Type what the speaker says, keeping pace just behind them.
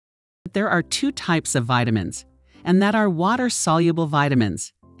There are two types of vitamins, and that are water-soluble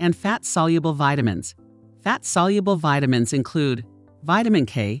vitamins and fat-soluble vitamins. Fat-soluble vitamins include vitamin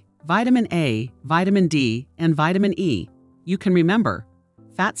K, vitamin A, vitamin D, and vitamin E. You can remember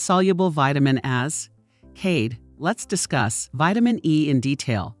fat-soluble vitamin as CAD. Let's discuss vitamin E in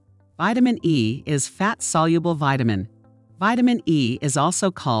detail. Vitamin E is fat-soluble vitamin. Vitamin E is also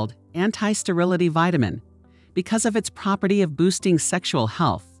called anti-sterility vitamin because of its property of boosting sexual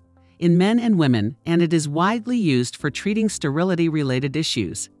health in men and women, and it is widely used for treating sterility-related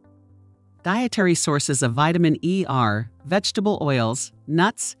issues. Dietary sources of vitamin E are vegetable oils,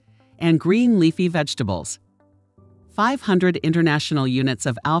 nuts, and green leafy vegetables. 500 international units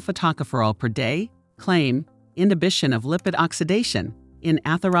of alpha-tocopherol per day claim inhibition of lipid oxidation in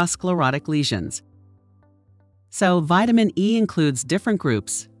atherosclerotic lesions. So, vitamin E includes different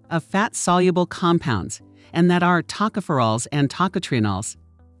groups of fat-soluble compounds, and that are tocopherols and tocotrienols.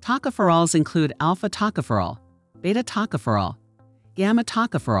 Tocopherols include alpha-tocopherol, beta-tocopherol,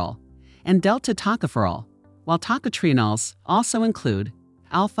 gamma-tocopherol, and delta-tocopherol, while tocotrienols also include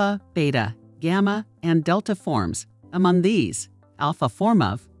alpha, beta, gamma, and delta forms. Among these, alpha form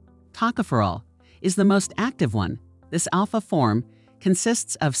of tocopherol is the most active one. This alpha form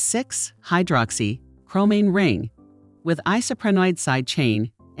consists of 6-hydroxy-chromane ring with isoprenoid side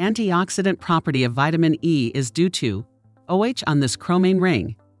chain. Antioxidant property of vitamin E is due to OH on this chromane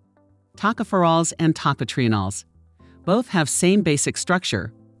ring. Tocopherols and tocotrienols both have same basic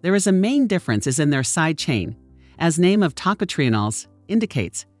structure. There is a main difference is in their side chain. As name of tocotrienols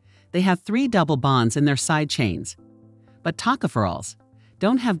indicates, they have 3 double bonds in their side chains. But tocopherols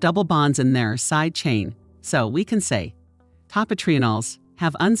don't have double bonds in their side chain, so we can say tocotrienols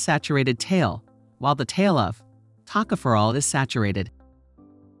have unsaturated tail, while the tail of tocopherol is saturated.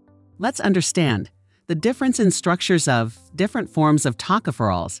 Let's understand the difference in structures of different forms of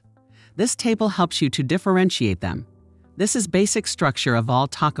tocopherols. This table helps you to differentiate them. This is basic structure of all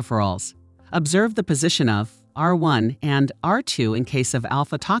tocopherols. Observe the position of R1 and R2 in case of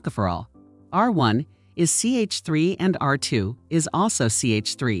alpha tocopherol. R1 is CH3 and R2 is also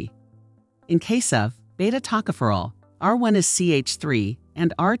CH3. In case of beta tocopherol, R1 is CH3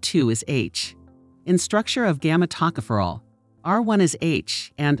 and R2 is H. In structure of gamma tocopherol, R1 is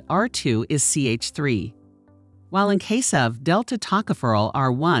H and R2 is CH3. While in case of delta tocopherol,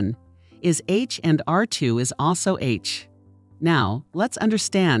 R1 is H and R2 is also H. Now, let's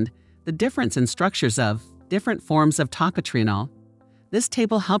understand the difference in structures of different forms of tocotrienol. This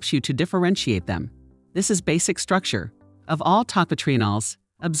table helps you to differentiate them. This is basic structure of all tocotrienols.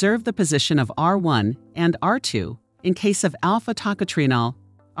 Observe the position of R1 and R2. In case of alpha tocotrienol,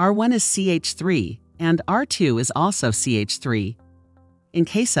 R1 is CH3 and R2 is also CH3. In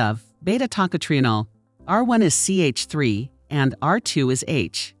case of beta tocotrienol, R1 is CH3 and R2 is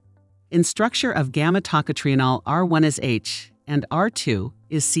H. In structure of gamma tocotrienol, R1 is H and R2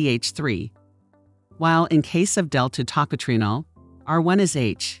 is CH3. While in case of delta tocotrienol, R1 is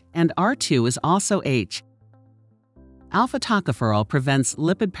H and R2 is also H. Alpha tocopherol prevents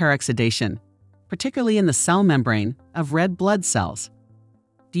lipid peroxidation, particularly in the cell membrane of red blood cells.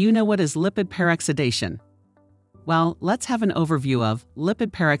 Do you know what is lipid peroxidation? Well, let's have an overview of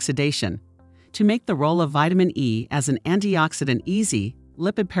lipid peroxidation. To make the role of vitamin E as an antioxidant easy,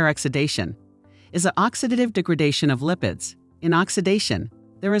 lipid peroxidation is an oxidative degradation of lipids. In oxidation,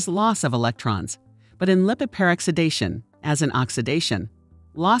 there is loss of electrons, but in lipid peroxidation, as in oxidation,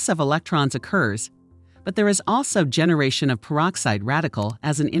 loss of electrons occurs, but there is also generation of peroxide radical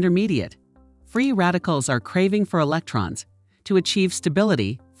as an intermediate. Free radicals are craving for electrons to achieve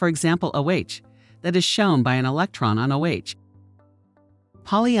stability, for example OH, that is shown by an electron on OH.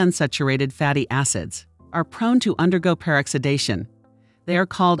 Polyunsaturated fatty acids are prone to undergo peroxidation. They are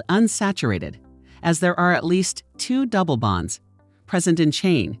called unsaturated, as there are at least 2 double bonds present in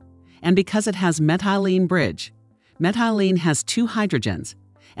chain, and because it has methylene bridge. Methylene has 2 hydrogens,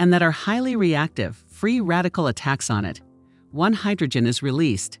 and that are highly reactive, free radical attacks on it. 1 hydrogen is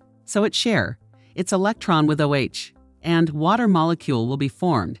released, so it share its electron with OH, and water molecule will be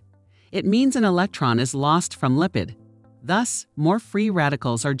formed. It means an electron is lost from lipid. Thus, more free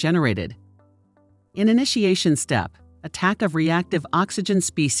radicals are generated. In initiation step, attack of reactive oxygen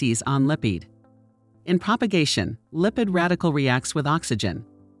species on lipid. In propagation, lipid radical reacts with oxygen.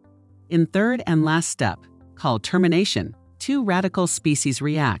 In third and last step, called termination, 2 radical species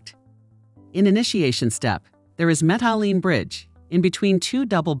react. In initiation step, there is methylene bridge in between 2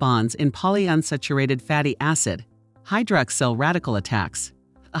 double bonds in polyunsaturated fatty acid. Hydroxyl radical attacks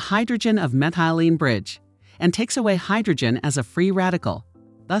a hydrogen of methylene bridge and takes away hydrogen as a free radical.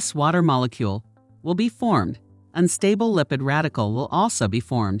 Thus, water molecule will be formed. Unstable lipid radical will also be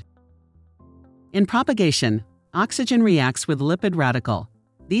formed. In propagation, oxygen reacts with lipid radical.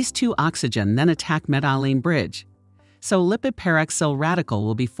 These two oxygen then attack methylene bridge, so lipid peroxyl radical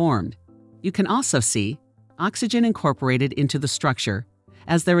will be formed. You can also see oxygen incorporated into the structure,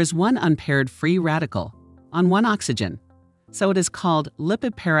 as there is one unpaired free radical on one oxygen, so it is called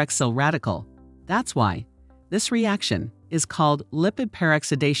lipid peroxyl radical. That's why this reaction is called lipid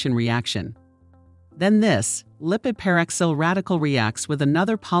peroxidation reaction. Then this lipid peroxyl radical reacts with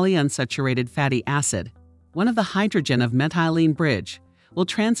another polyunsaturated fatty acid. One of the hydrogen of methylene bridge will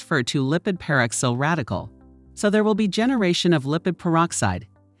transfer to lipid peroxyl radical, so there will be generation of lipid peroxide,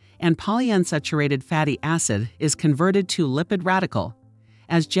 and polyunsaturated fatty acid is converted to lipid radical,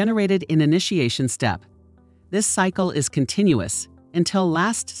 as generated in initiation step. This cycle is continuous until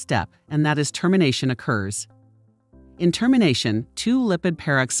last step, and that is termination occurs. In termination, two lipid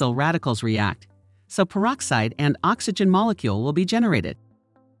peroxyl radicals react, so peroxide and oxygen molecule will be generated.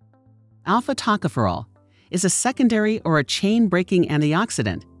 Alpha-tocopherol is a secondary or a chain-breaking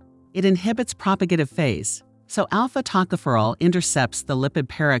antioxidant. It inhibits propagative phase, so alpha-tocopherol intercepts the lipid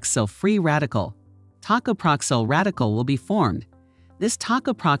peroxyl free radical. Tocoproxyl radical will be formed. This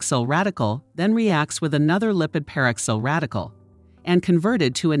tocoproxyl radical then reacts with another lipid peroxyl radical and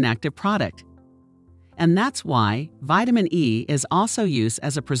converted to an active product. And that's why vitamin E is also used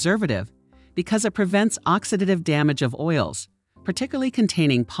as a preservative, because it prevents oxidative damage of oils, particularly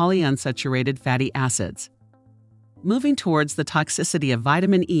containing polyunsaturated fatty acids. Moving towards the toxicity of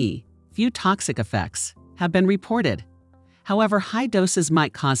vitamin E, few toxic effects have been reported. However, high doses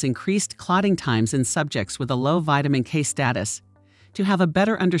might cause increased clotting times in subjects with a low vitamin K status. To have a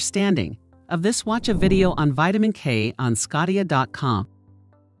better understanding of this, watch a video on vitamin K on sqadia.com.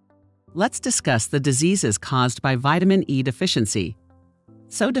 Let's discuss the diseases caused by vitamin E deficiency.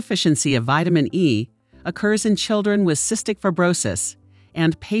 So, deficiency of vitamin E occurs in children with cystic fibrosis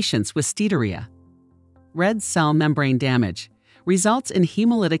and patients with steatorrhea. Red cell membrane damage results in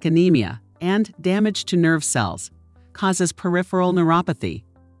hemolytic anemia and damage to nerve cells, causes peripheral neuropathy.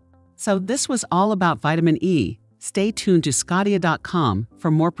 So this was all about vitamin E. Stay tuned to sqadia.com for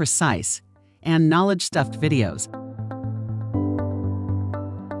more precise and knowledge-stuffed videos.